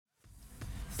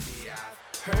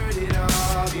heard it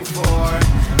all before.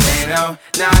 They know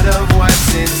not of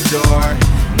what's in store.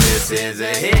 This is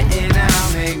a hit and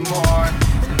I'll make more.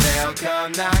 And they'll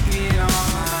come knocking on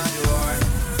my door.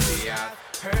 See, I've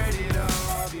heard it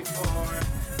all before.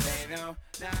 They know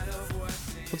not of what's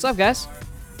in store. What's up, guys?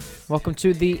 Welcome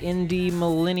to the Indie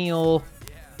Millennial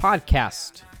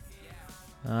Podcast.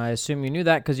 I assume you knew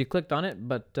that because you clicked on it,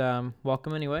 but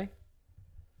welcome anyway.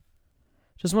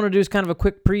 Just want to do kind of a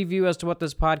quick preview as to what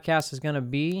this podcast is going to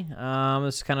be.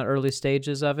 This is kind of early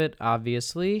stages of it,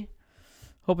 obviously.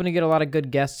 Hoping to get a lot of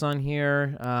good guests on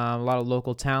here, a lot of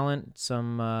local talent,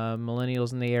 some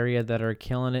millennials in the area that are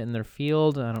killing it in their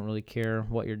field. I don't really care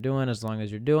what you're doing as long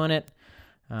as you're doing it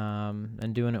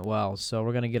and doing it well. So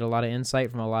we're going to get a lot of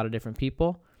insight from a lot of different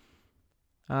people.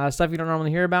 Stuff you don't normally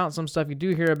hear about, some stuff you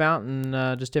do hear about,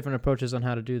 and just different approaches on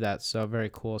how to do that. So very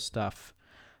cool stuff.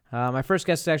 My first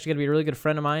guest is actually going to be a really good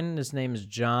friend of mine. His name is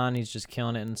John. He's just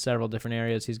killing it in several different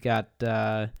areas. He's got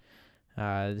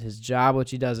his job,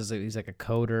 which he does is he's like a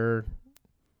coder.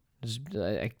 It's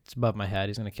above my head.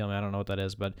 He's going to kill me. I don't know what that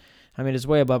is, but I mean, it's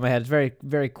way above my head. It's very,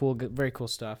 very cool, very cool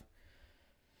stuff.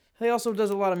 He also does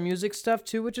a lot of music stuff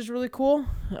too, which is really cool.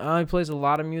 He plays a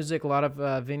lot of music, a lot of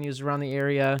venues around the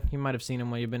area. You might have seen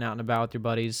him when you've been out and about with your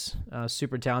buddies.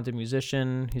 Super talented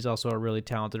musician. He's also a really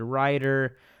talented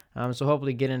writer. So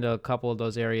hopefully get into a couple of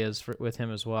those areas with him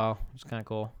as well. It's kind of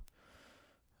cool.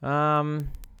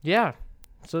 Yeah.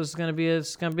 So it's gonna be a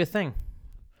thing.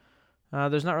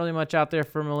 There's not really much out there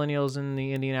for millennials in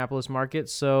the Indianapolis market,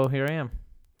 so here I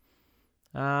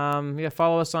am. Yeah,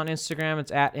 follow us on Instagram.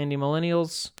 It's at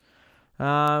IndieMillennials. We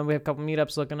have a couple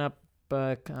meetups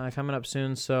coming up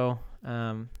soon, so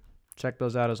check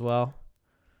those out as well.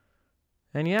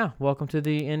 And yeah, welcome to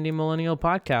the Indie Millennial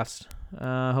Podcast.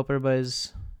 Hope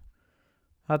everybody's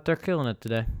out there killing it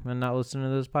today and not listening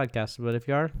to this podcast. But if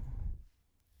you are,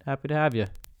 happy to have you.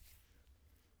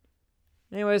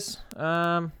 Anyways,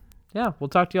 yeah, we'll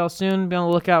talk to y'all soon. Be on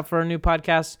the lookout for a new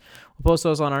podcast. We'll post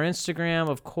those on our Instagram,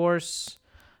 of course.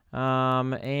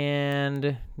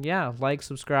 And yeah, like,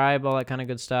 subscribe, all that kind of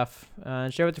good stuff.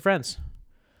 And share with your friends.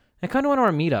 And come to one of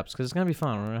our meetups because it's going to be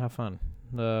fun. We're going to have fun.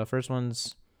 The first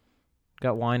one's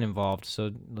got wine involved,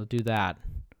 so we'll do that.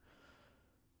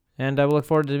 And I will look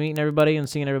forward to meeting everybody and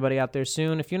seeing everybody out there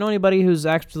soon. If you know anybody who's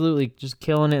absolutely just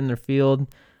killing it in their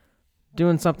field,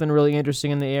 doing something really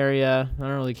interesting in the area, I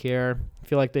don't really care. I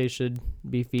feel like they should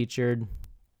be featured.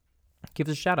 Give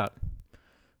us a shout out.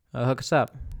 Hook us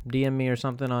up. DM me or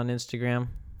something on Instagram.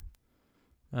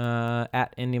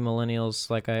 At Indie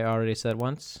Millennials, like I already said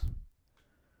once.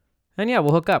 And yeah,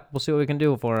 we'll hook up. We'll see what we can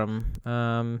do for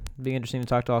them. Be interesting to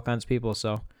talk to all kinds of people.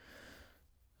 So,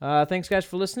 thanks guys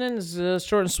for listening. It's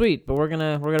short and sweet, but we're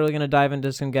really gonna dive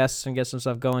into some guests and get some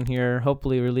stuff going here.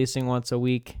 Hopefully, releasing once a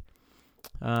week.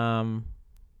 Really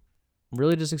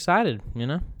just excited, you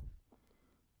know.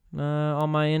 All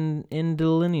my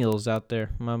Indillennials out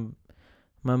there, my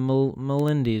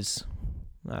Melindies.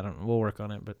 I don't know. We'll work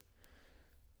on it, but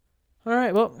all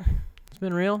right. Well, it's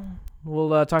been real.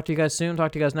 We'll talk to you guys soon.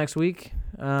 Talk to you guys next week.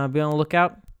 Be on the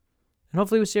lookout. And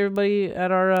hopefully we see everybody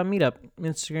at our meetup.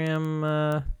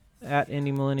 Instagram at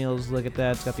Indie Millennials. Look at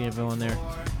that. It's got the info on there.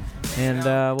 And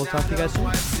we'll talk to you guys soon.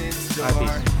 All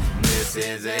right, peace. This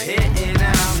is a hit and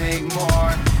I'll make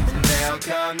more. And they'll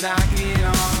come knocking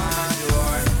on my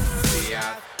door. See,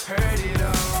 I've heard it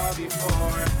all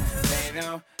before. They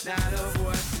know not of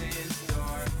what's in store.